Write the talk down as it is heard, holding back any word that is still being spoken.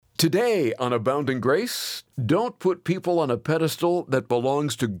Today on Abounding Grace, don't put people on a pedestal that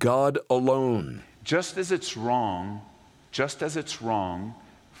belongs to God alone. Just as it's wrong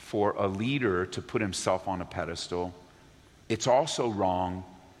for a leader to put himself on a pedestal, it's also wrong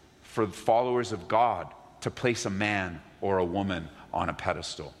for followers of God to place a man or a woman on a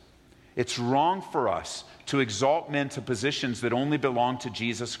pedestal. It's wrong for us to exalt men to positions that only belong to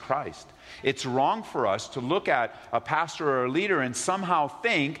Jesus Christ. It's wrong for us to look at a pastor or a leader and somehow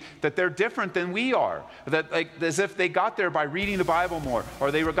think that they're different than we are. That as if they got there by reading the Bible more,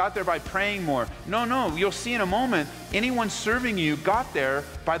 or they got there by praying more. No, you'll see in a moment, anyone serving you got there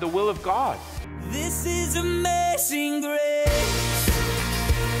by the will of God. This is amazing grace.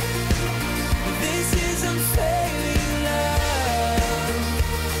 This is unfailing love.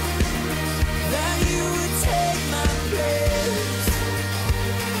 That you would take my place.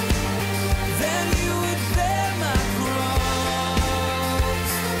 That you would bear my cross.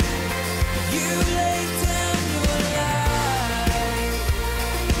 You laid down your life.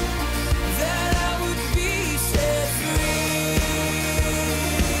 That I would be set free.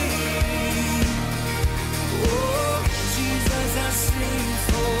 Oh, Jesus, I sing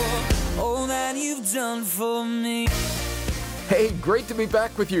for all that you've done for me. Hey, great to be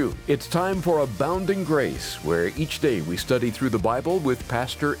back with you. It's time for Abounding Grace, where each day we study through the Bible with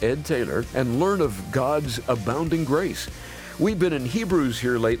Pastor Ed Taylor and learn of God's abounding grace. We've been in Hebrews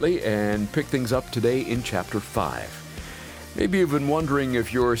here lately and pick things up today in chapter 5. Maybe you've been wondering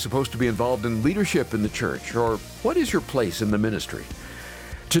if you're supposed to be involved in leadership in the church, or what is your place in the ministry?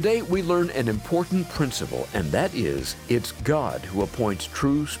 Today we learn an important principle, and that is, it's God who appoints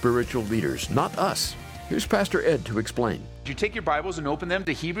true spiritual leaders, not us. Here's Pastor Ed to explain. You take your Bibles and open them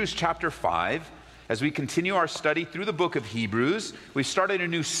to Hebrews chapter 5. As we continue our study through the book of Hebrews, we've started a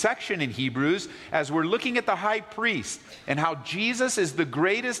new section in Hebrews as we're looking at the high priest and how Jesus is the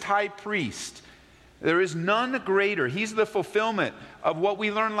greatest high priest. There is none greater. He's the fulfillment of what we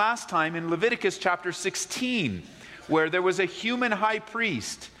learned last time in Leviticus chapter 16, where there was a human high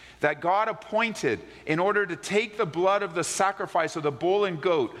priest that God appointed in order to take the blood of the sacrifice of the bull and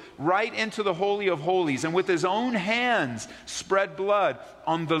goat right into the Holy of Holies, and with his own hands spread blood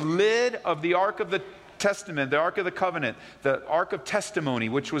on the lid of the Ark of the Testament, the Ark of the Covenant, the Ark of Testimony,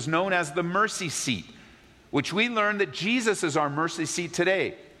 which was known as the mercy seat, which we learned that Jesus is our mercy seat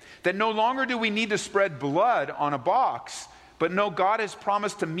today. That no longer do we need to spread blood on a box, but no, God has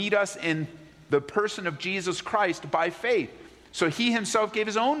promised to meet us in the person of Jesus Christ by faith. So he himself gave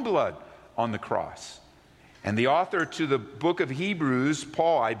his own blood on the cross. And the author to the book of Hebrews,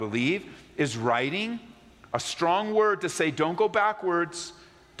 Paul, I believe, is writing a strong word to say, don't go backwards.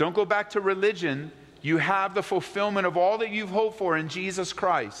 Don't go back to religion. You have the fulfillment of all that you've hoped for in Jesus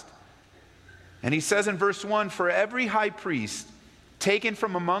Christ. And he says in verse 1, for every high priest taken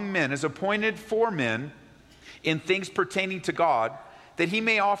from among men is appointed for men in things pertaining to God, that he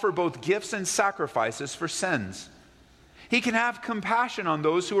may offer both gifts and sacrifices for sins. He can have compassion on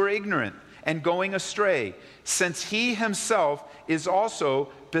those who are ignorant and going astray, since he himself is also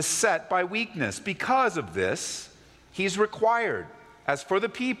beset by weakness. Because of this, he's required, as for the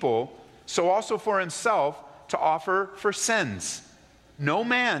people, so also for himself, to offer for sins. No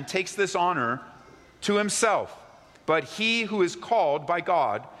man takes this honor to himself, but he who is called by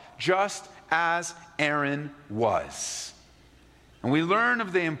God, just as Aaron was. And we learn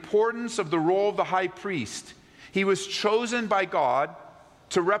of the importance of the role of the high priest. He was chosen by God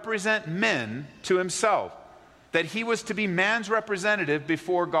to represent men to himself, that he was to be man's representative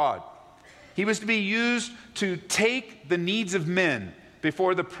before God. He was to be used to take the needs of men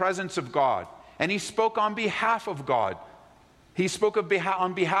before the presence of God. And he spoke on behalf of God. He spoke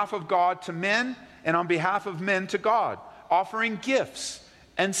on behalf of God to men and on behalf of men to God, offering gifts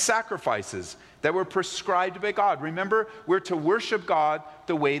and sacrifices that were prescribed by God. Remember, we're to worship God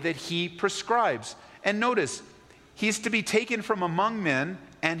the way that he prescribes. And notice, he's to be taken from among men,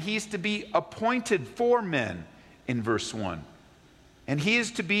 and he's to be appointed for men in verse 1. And he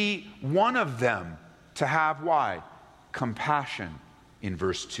is to be one of them to have, why? Compassion in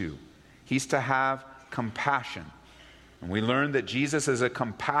verse 2. He's to have compassion. And we learn that Jesus is a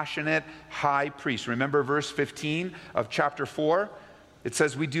compassionate high priest. Remember verse 15 of chapter 4? It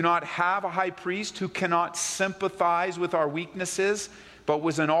says, we do not have a high priest who cannot sympathize with our weaknesses, but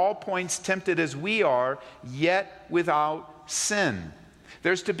was in all points tempted as we are, yet without sin.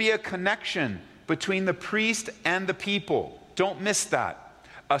 There's to be a connection between the priest and the people. Don't miss that.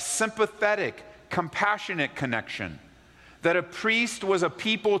 A sympathetic, compassionate connection. That a priest was a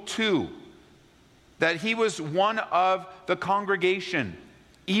people too. That he was one of the congregation,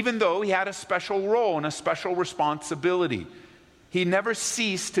 even though he had a special role and a special responsibility. He never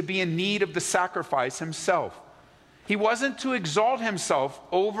ceased to be in need of the sacrifice himself. He wasn't to exalt himself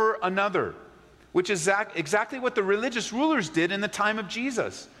over another, which is exactly what the religious rulers did in the time of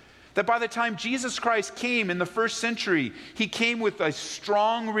Jesus. That by the time Jesus Christ came in the first century, he came with a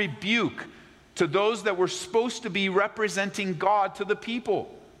strong rebuke to those that were supposed to be representing God to the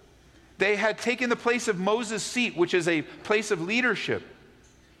people. They had taken the place of Moses' seat, which is a place of leadership.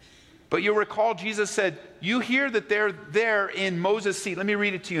 But you'll recall Jesus said, you hear that they're there in Moses' seat. Let me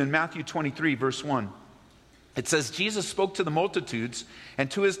read it to you in Matthew 23, verse 1. It says, Jesus spoke to the multitudes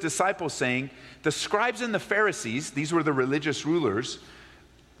and to his disciples, saying, the scribes and the Pharisees, these were the religious rulers,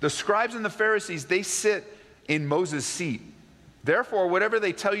 the scribes and the Pharisees, they sit in Moses' seat. Therefore, whatever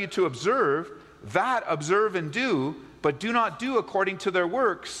they tell you to observe, that observe and do, but do not do according to their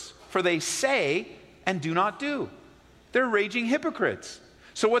works, for they say and do not do. They're raging hypocrites.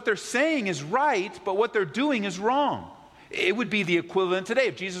 So what they're saying is right, but what they're doing is wrong. It would be the equivalent today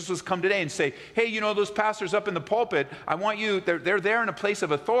if Jesus was come today and say, hey, you know those pastors up in the pulpit, I want you, they're there in a place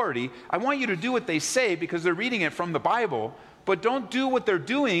of authority. I want you to do what they say because they're reading it from the Bible, but don't do what they're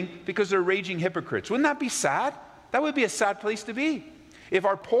doing because they're raging hypocrites. Wouldn't that be sad? That would be a sad place to be if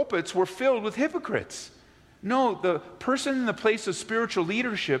our pulpits were filled with hypocrites. No, the person in the place of spiritual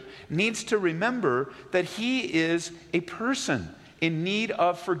leadership needs to remember that he is a person in need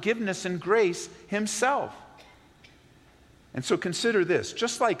of forgiveness and grace himself. And so consider this,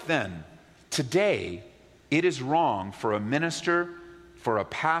 just like then, today, it is wrong for a minister, for a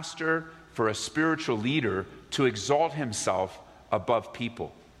pastor, for a spiritual leader to exalt himself above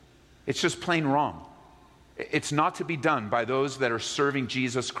people. It's just plain wrong. It's not to be done by those that are serving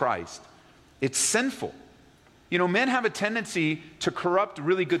Jesus Christ. It's sinful. You know, men have a tendency to corrupt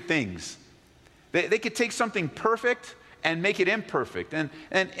really good things. They could take something perfect and make it imperfect. And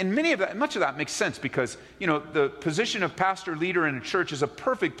much of that makes sense because, you know, the position of pastor leader in a church is a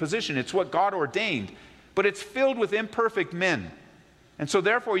perfect position. It's what God ordained, but it's filled with imperfect men. And so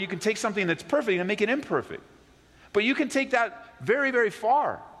therefore you can take something that's perfect and make it imperfect. But you can take that very, very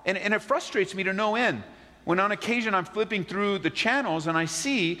far. And it frustrates me to no end when on occasion I'm flipping through the channels and I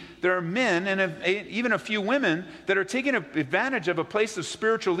see there are men and even a few women that are taking advantage of a place of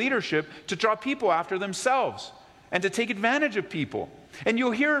spiritual leadership to draw people after themselves and to take advantage of people. And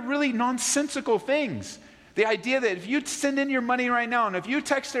you'll hear really nonsensical things. The idea that if you send in your money right now and if you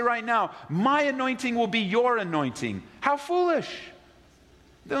text it right now, my anointing will be your anointing. How foolish.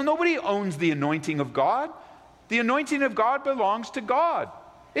 Nobody owns the anointing of God. The anointing of God belongs to God.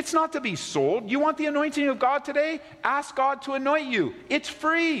 It's not to be sold. You want the anointing of God today? Ask God to anoint you. It's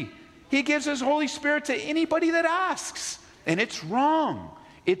free. He gives his Holy Spirit to anybody that asks. And it's wrong.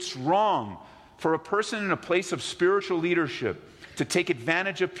 It's wrong for a person in a place of spiritual leadership to take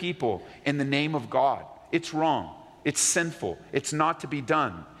advantage of people in the name of God. It's wrong. It's sinful. It's not to be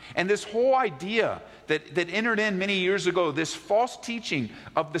done. And this whole idea that entered in many years ago, this false teaching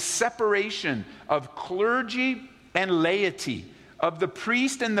of the separation of clergy and laity, of the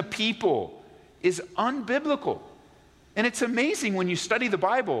priest and the people, is unbiblical. And it's amazing when you study the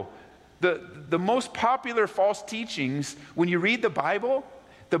Bible. The most popular false teachings, when you read the Bible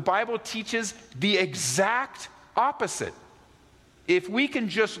teaches the exact opposite. If we can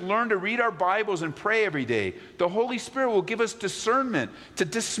just learn to read our Bibles and pray every day, the Holy Spirit will give us discernment to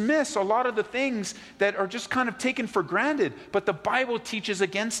dismiss a lot of the things that are just kind of taken for granted. But the Bible teaches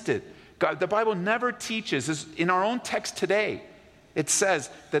against it. The Bible never teaches. In our own text today, it says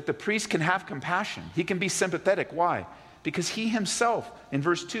that the priest can have compassion. He can be sympathetic. Why? Because he himself, in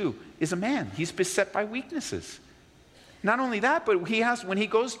verse 2, is a man. He's beset by weaknesses. Not only that, but when he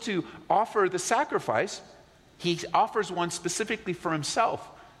goes to offer the sacrifice, he offers one specifically for himself,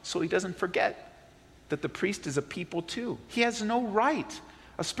 so he doesn't forget that the priest is a people too. He has no right.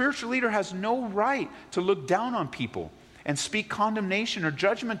 A spiritual leader has no right to look down on people and speak condemnation or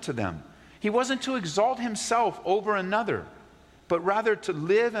judgment to them. He wasn't to exalt himself over another, but rather to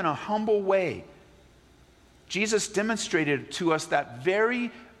live in a humble way. Jesus demonstrated to us that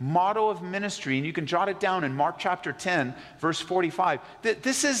very motto of ministry, and you can jot it down in Mark chapter 10, verse 45.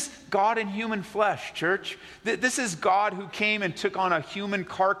 This is God in human flesh, church. This is God who came and took on a human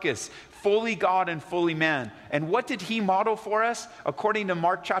carcass, fully God and fully man. And what did he model for us? According to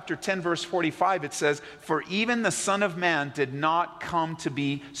Mark chapter 10, verse 45, it says, "For even the Son of Man did not come to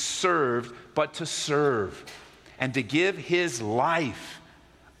be served, but to serve, and to give his life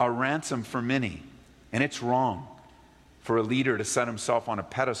a ransom for many." And it's wrong for a leader to set himself on a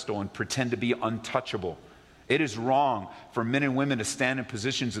pedestal and pretend to be untouchable. It is wrong for men and women to stand in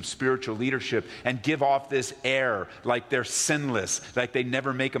positions of spiritual leadership and give off this air like they're sinless, like they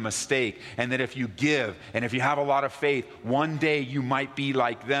never make a mistake, and that if you give and if you have a lot of faith, one day you might be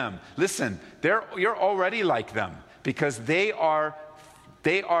like them. Listen, you're already like them because they are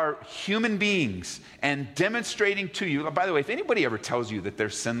human beings and demonstrating to you. By the way, if anybody ever tells you that they're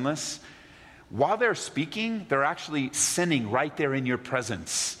sinless, while they're speaking, they're actually sinning right there in your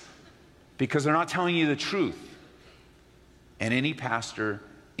presence, because they're not telling you the truth. And any pastor,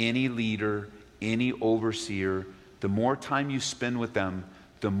 any leader, any overseer, the more time you spend with them,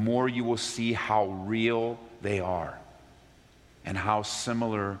 the more you will see how real they are and how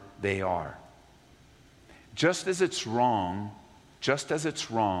similar they are. Just as it's wrong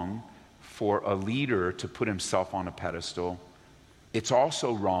for a leader to put himself on a pedestal, it's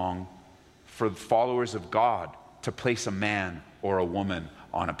also wrong for followers of God to place a man or a woman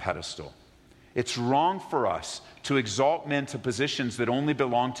on a pedestal. It's wrong for us to exalt men to positions that only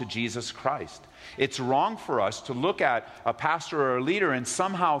belong to Jesus Christ. It's wrong for us to look at a pastor or a leader and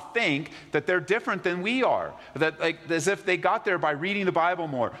somehow think that they're different than we are, that as if they got there by reading the Bible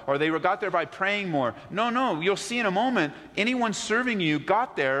more, or they got there by praying more. No, you'll see in a moment, anyone serving you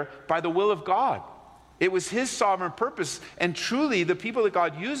got there by the will of God. It was his sovereign purpose. And truly, the people that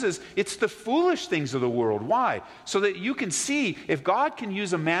God uses, it's the foolish things of the world. Why? So that you can see, if God can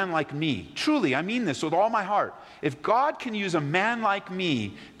use a man like me, truly, I mean this with all my heart. If God can use a man like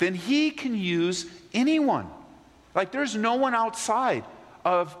me, then he can use anyone. Like, there's no one outside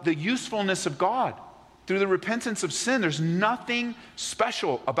of the usefulness of God. Through the repentance of sin, there's nothing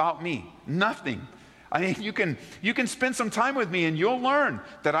special about me. Nothing. I mean, you can spend some time with me and you'll learn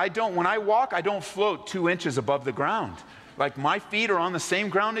that when I walk, I don't float 2 inches above the ground. Like, my feet are on the same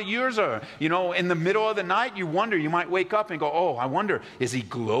ground that yours are. You know, in the middle of the night, you might wake up and go, oh, I wonder, is he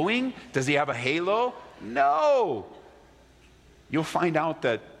glowing? Does he have a halo? No. You'll find out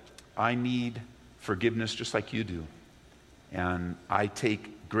that I need forgiveness just like you do. And I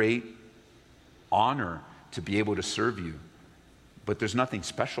take great honor to be able to serve you. But there's nothing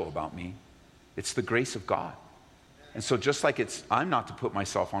special about me. It's the grace of God. And so just like I'm not to put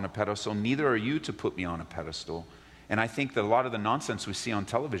myself on a pedestal, neither are you to put me on a pedestal. And I think that a lot of the nonsense we see on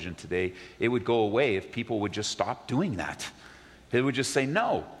television today, it would go away if people would just stop doing that. They would just say,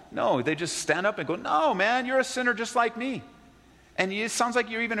 no. They just stand up and go, no, man, you're a sinner just like me. And it sounds like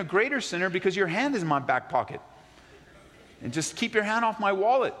you're even a greater sinner because your hand is in my back pocket. And just keep your hand off my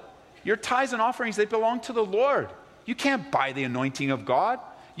wallet. Your tithes and offerings, they belong to the Lord. You can't buy the anointing of God.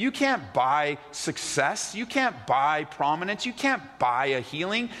 You can't buy success. You can't buy prominence. You can't buy a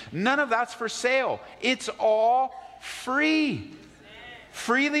healing. None of that's for sale. It's all free.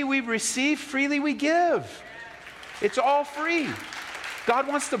 Freely we receive, freely we give. It's all free. God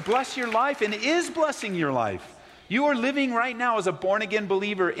wants to bless your life and is blessing your life. You are living right now as a born-again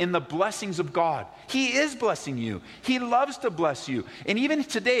believer in the blessings of God. He is blessing you. He loves to bless you. And even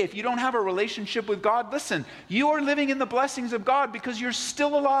today, if you don't have a relationship with God, listen, you are living in the blessings of God because you're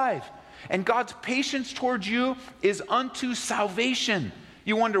still alive. And God's patience towards you is unto salvation.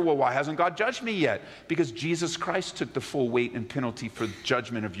 You wonder, well, why hasn't God judged me yet? Because Jesus Christ took the full weight and penalty for the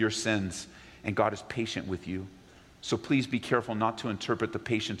judgment of your sins. And God is patient with you. So please be careful not to interpret the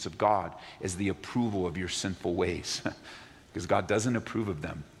patience of God as the approval of your sinful ways. Because God doesn't approve of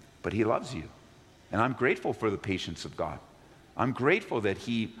them, but he loves you. And I'm grateful for the patience of God. I'm grateful that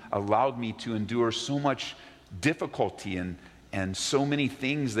he allowed me to endure so much difficulty and so many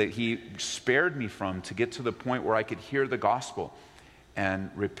things that he spared me from to get to the point where I could hear the gospel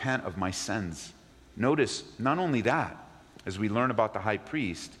and repent of my sins. Notice, not only that, as we learn about the high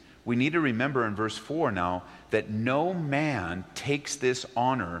priest, we need to remember in verse 4 now that no man takes this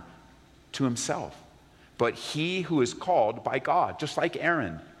honor to himself, but he who is called by God, just like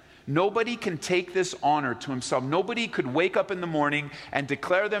Aaron. Nobody can take this honor to himself. Nobody could wake up in the morning and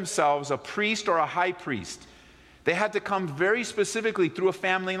declare themselves a priest or a high priest. They had to come very specifically through a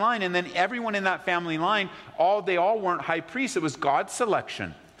family line, and then everyone in that family line, they all weren't high priests. It was God's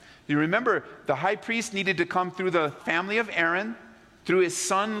selection. You remember, the high priest needed to come through the family of Aaron, through his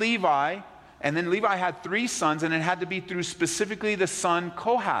son Levi, and then Levi had 3 sons, and it had to be through specifically the son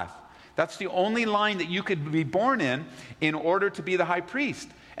Kohath. That's the only line that you could be born in order to be the high priest.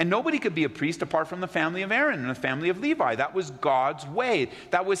 And nobody could be a priest apart from the family of Aaron and the family of Levi. That was God's way.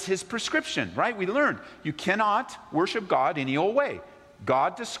 That was his prescription, right? We learned you cannot worship God any old way.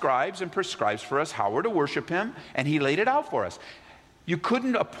 God describes and prescribes for us how we're to worship him, and he laid it out for us. You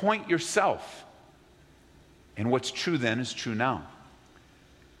couldn't appoint yourself. And what's true then is true now.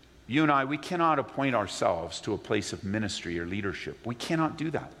 You and I, we cannot appoint ourselves to a place of ministry or leadership. We cannot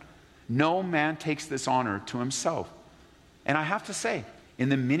do that. No man takes this honor to himself. And I have to say, in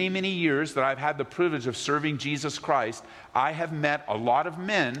the many, many years that I've had the privilege of serving Jesus Christ, I have met a lot of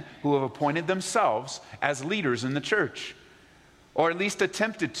men who have appointed themselves as leaders in the church, or at least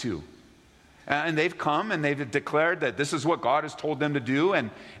attempted to. And they've come and they've declared that this is what God has told them to do.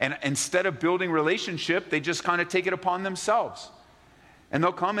 And instead of building relationship, they just kind of take it upon themselves. And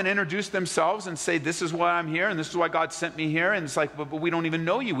they'll come and introduce themselves and say, this is why I'm here and this is why God sent me here. And it's like, but we don't even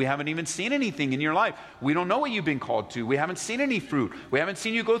know you. We haven't even seen anything in your life. We don't know what you've been called to. We haven't seen any fruit. We haven't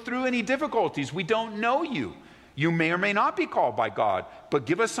seen you go through any difficulties. We don't know you. You may or may not be called by God, but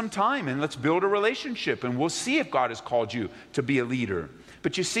give us some time and let's build a relationship and we'll see if God has called you to be a leader.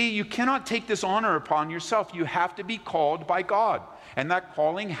 But you see, you cannot take this honor upon yourself. You have to be called by God. And that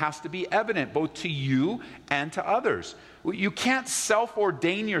calling has to be evident both to you and to others. You can't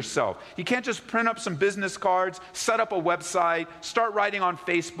self-ordain yourself. You can't just print up some business cards, set up a website, start writing on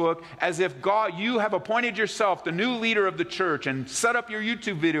Facebook as if you have appointed yourself the new leader of the church and set up your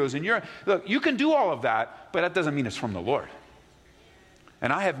YouTube videos. And look, you can do all of that, but that doesn't mean it's from the Lord.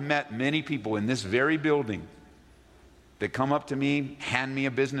 And I have met many people in this very building that come up to me, hand me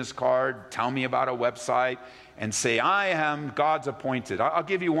a business card, tell me about a website, and say, I am God's appointed. I'll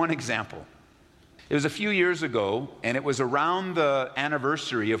give you one example. It was a few years ago, and it was around the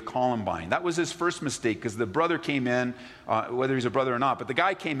anniversary of Columbine. That was his first mistake, because the brother came in, whether he's a brother or not, but the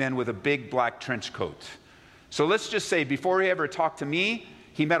guy came in with a big black trench coat. So let's just say, before he ever talked to me,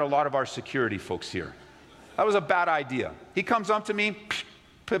 he met a lot of our security folks here. That was a bad idea. He comes up to me,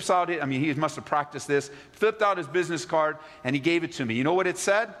 flips out, he must have practiced this, flipped out his business card, and he gave it to me. You know what it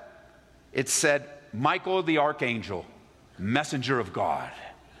said? It said, Michael the Archangel, messenger of God.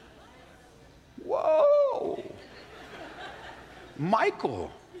 Whoa!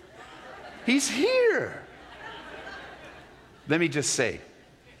 Michael, he's here. Let me just say,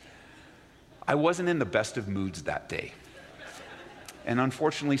 I wasn't in the best of moods that day. And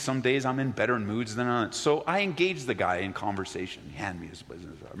unfortunately, some days I'm in better moods than others. So I engaged the guy in conversation. He handed me his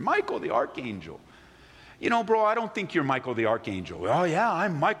business card. Michael the Archangel. You know, bro, I don't think you're Michael the Archangel. Oh, yeah,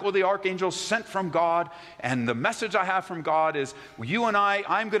 I'm Michael the Archangel sent from God. And the message I have from God is, you and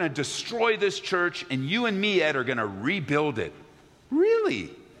I'm going to destroy this church. And you and me, Ed, are going to rebuild it.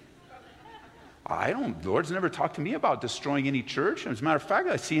 Really? The Lord's never talked to me about destroying any church. As a matter of fact,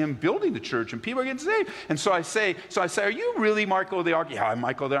 I see him building the church and people are getting saved. And so I say, are you really Michael the Archangel? Yeah, I'm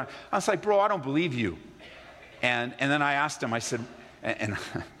Michael the Archangel. I was like, bro, I don't believe you. And then I asked him, I said, and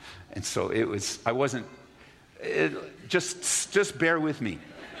so it was, I wasn't, just bear with me.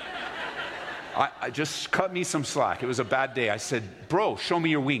 I just cut me some slack. It was a bad day. I said, bro, show me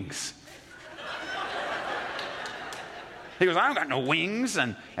your wings. He goes, I don't got no wings.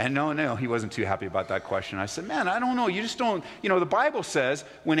 And no, he wasn't too happy about that question. I said, man, I don't know. You just don't, the Bible says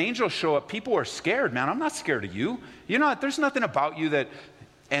when angels show up, people are scared, man. I'm not scared of you. There's nothing about you that,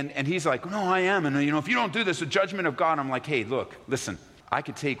 and he's like, no, I am. And if you don't do this, the judgment of God. I'm like, hey, look, listen, I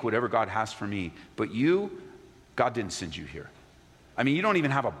can take whatever God has for me, but God didn't send you here. You don't even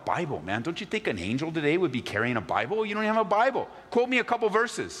have a Bible, man. Don't you think an angel today would be carrying a Bible? You don't even have a Bible. Quote me a couple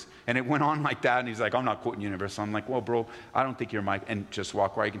verses. And it went on like that. And he's like, I'm not quoting you a verse. I'm like, well, bro, I don't think you're Mike. And just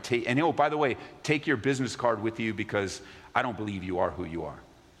walk where I can take. And by the way, take your business card with you because I don't believe you are who you are.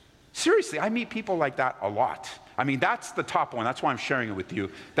 Seriously, I meet people like that a lot. That's the top one. That's why I'm sharing it with you.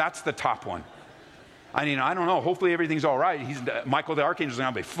 That's the top one. I don't know. Hopefully everything's all right. Michael the Archangel's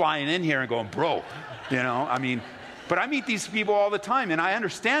going to be flying in here and going, bro, But I meet these people all the time, and I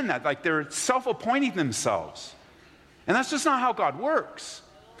understand that. Like, they're self-appointing themselves. And that's just not how God works.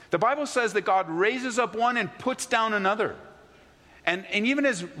 The Bible says that God raises up one and puts down another. And even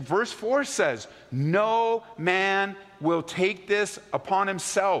as verse 4 says, no man will take this upon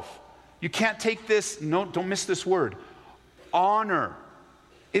himself. You can't take this, no, don't miss this word, honor.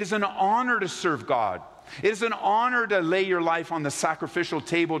 It is an honor to serve God. It is an honor to lay your life on the sacrificial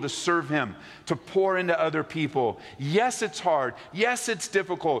table to serve Him, to pour into other people. Yes, it's hard. Yes, it's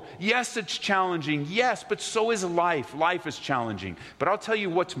difficult. Yes, it's challenging. Yes, but so is life. Life is challenging. But I'll tell you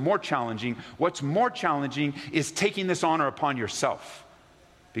what's more challenging. What's more challenging is taking this honor upon yourself.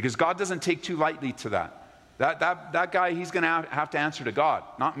 Because God doesn't take too lightly to that. That guy, he's going to have to answer to God,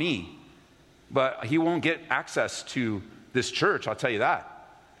 not me. But he won't get access to this church, I'll tell you that.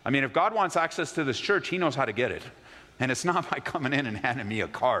 If God wants access to this church, He knows how to get it. And it's not by coming in and handing me a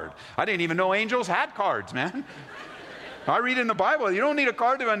card. I didn't even know angels had cards, man. I read in the Bible, you don't need a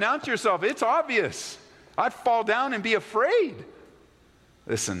card to announce yourself. It's obvious. I'd fall down and be afraid.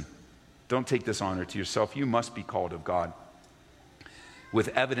 Listen, don't take this honor to yourself. You must be called of God. With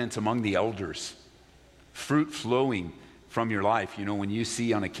evidence among the elders, fruit flowing from your life. You know, when you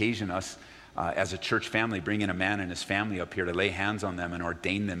see on occasion us as a church family bringing a man and his family up here to lay hands on them and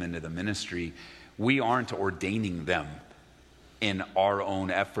ordain them into the ministry, we aren't ordaining them in our own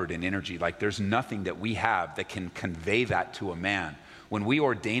effort and energy. Like, there's nothing that we have that can convey that to a man. When we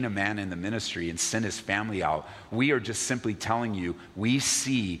ordain a man in the ministry and send his family out, we are just simply telling you, we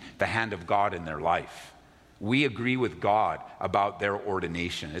see the hand of God in their life. We agree with God about their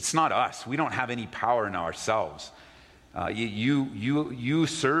ordination. It's not us. We don't have any power in ourselves. You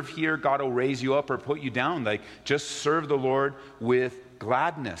serve here, God will raise you up or put you down. Like, just serve the Lord with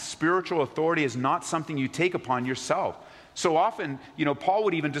gladness. Spiritual authority is not something you take upon yourself. So often, you know, Paul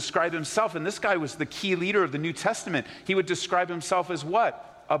would even describe himself, and this guy was the key leader of the New Testament. He would describe himself as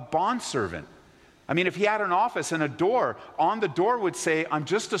what? A bondservant. I mean, if he had an office and a door, on the door would say, I'm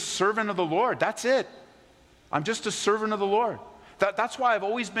just a servant of the Lord. That's it. I'm just a servant of the Lord. That's why I've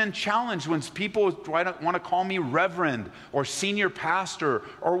always been challenged when people want to call me reverend or senior pastor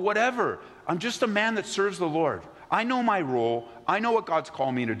or whatever. I'm just a man that serves the Lord. I know my role. I know what God's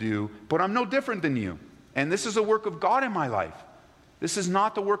called me to do, but I'm no different than you. And this is a work of God in my life. This is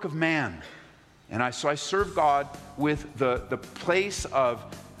not the work of man. And so I serve God with the place of,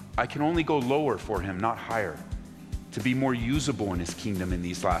 I can only go lower for him, not higher, to be more usable in his kingdom in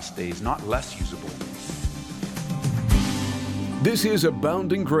these last days, not less usable. This is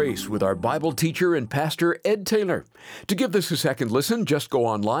Abounding Grace with our Bible teacher and pastor, Ed Taylor. To give this a second listen, just go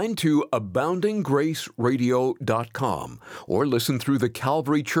online to aboundinggraceradio.com or listen through the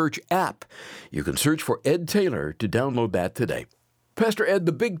Calvary Church app. You can search for Ed Taylor to download that today. Pastor Ed,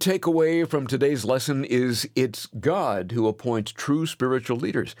 the big takeaway from today's lesson is it's God who appoints true spiritual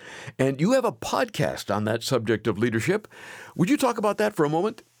leaders. And you have a podcast on that subject of leadership. Would you talk about that for a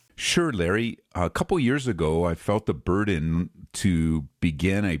moment? Sure, Larry. A couple years ago, I felt the burden to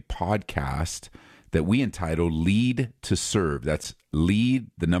begin a podcast that we entitled Lead to Serve. That's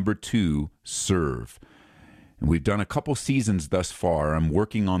lead, the number 2, serve. And we've done a couple seasons thus far. I'm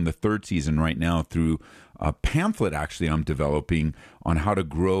working on the 3rd season right now through a pamphlet, actually, I'm developing on how to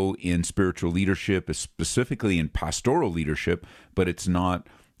grow in spiritual leadership, specifically in pastoral leadership, but it's not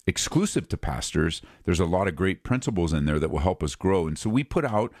exclusive to pastors. There's a lot of great principles in there that will help us grow. And so we put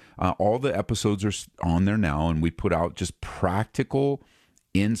out, all the episodes are on there now, and we put out just practical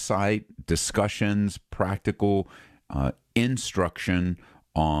insight, discussions, practical instruction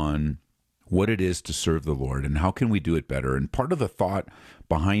on what it is to serve the Lord and how can we do it better. And part of the thought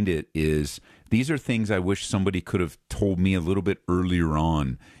behind it is these are things I wish somebody could have told me a little bit earlier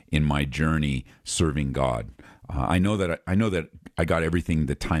on in my journey serving God. I know that I got everything,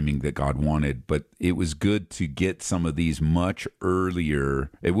 the timing that God wanted, but it was good to get some of these much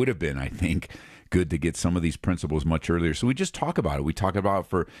earlier. It would have been, I think, good to get some of these principles much earlier. So we just talk about it. We talk about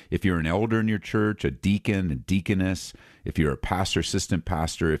for if you're an elder in your church, a deacon, a deaconess, if you're a pastor, assistant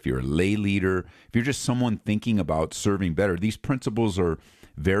pastor, if you're a lay leader, if you're just someone thinking about serving better, these principles are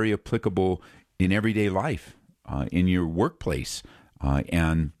very applicable in everyday life, in your workplace,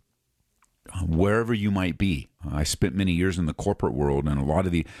 and wherever you might be. I spent many years in the corporate world, and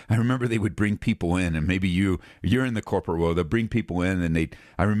I remember they would bring people in, and maybe you're in the corporate world, they'll bring people in, and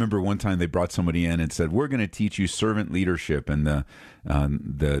I remember one time they brought somebody in and said, we're going to teach you servant leadership, and the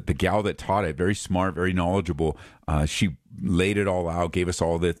gal that taught it, very smart, very knowledgeable, she laid it all out, gave us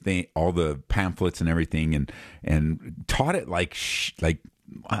all the pamphlets and everything, and taught it like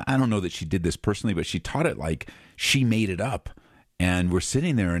I don't know that she did this personally, but she taught it like she made it up. And we're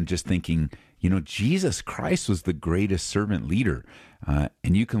sitting there and just thinking, Jesus Christ was the greatest servant leader.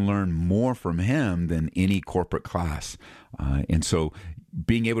 And you can learn more from him than any corporate class. And so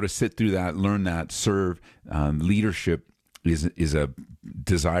being able to sit through that, learn that, serve, leadership is a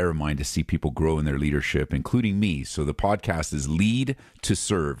desire of mine to see people grow in their leadership, including me. So the podcast is Lead to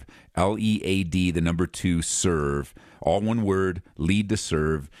Serve, LEAD, the number 2, serve, all one word, Lead to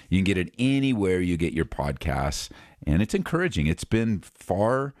Serve. You can get it anywhere you get your podcasts. And it's encouraging. It's been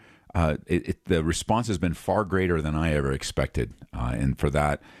far, the response has been far greater than I ever expected. And for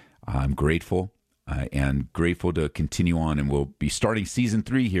that, I'm grateful and grateful to continue on. And we'll be starting season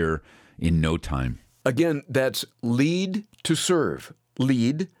 3 here in no time. Again, that's Lead to Serve.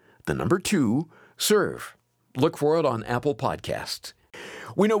 Lead, the number 2, serve. Look for it on Apple Podcasts.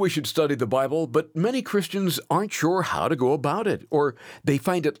 We know we should study the Bible, but many Christians aren't sure how to go about it, or they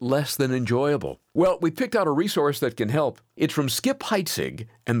find it less than enjoyable. Well, we picked out a resource that can help. It's from Skip Heitzig,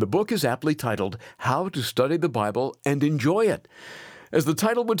 and the book is aptly titled, How to Study the Bible and Enjoy It. As the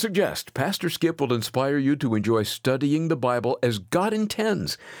title would suggest, Pastor Skip will inspire you to enjoy studying the Bible as God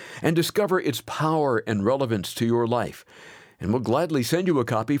intends and discover its power and relevance to your life. and we'll gladly send you a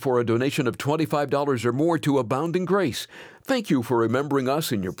copy for a donation of $25 or more to Abounding Grace. Thank you for remembering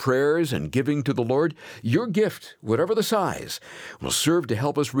us in your prayers and giving to the Lord. Your gift, whatever the size, will serve to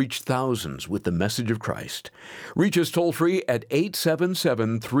help us reach thousands with the message of Christ. Reach us toll-free at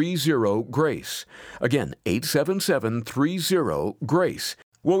 877-30-GRACE. Again, 877-30-GRACE.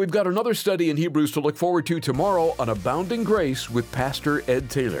 Well, we've got another study in Hebrews to look forward to tomorrow on Abounding Grace with Pastor Ed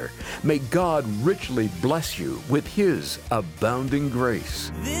Taylor. May God richly bless you with His abounding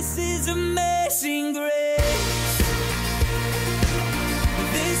grace. This is amazing grace.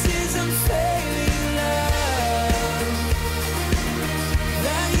 This is unfailing love.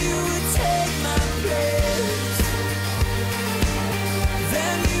 That you would take my place.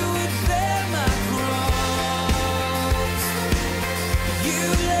 That you would bear my cross. You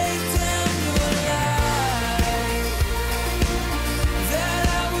laid down your life. That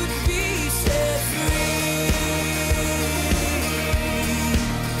I would be set free.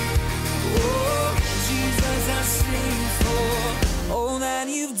 Oh, Jesus, I sing for all that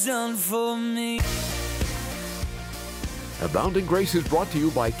you've done for me. Abounding Grace is brought to you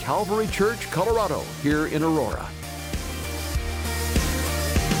by Calvary Church, Colorado, here in Aurora.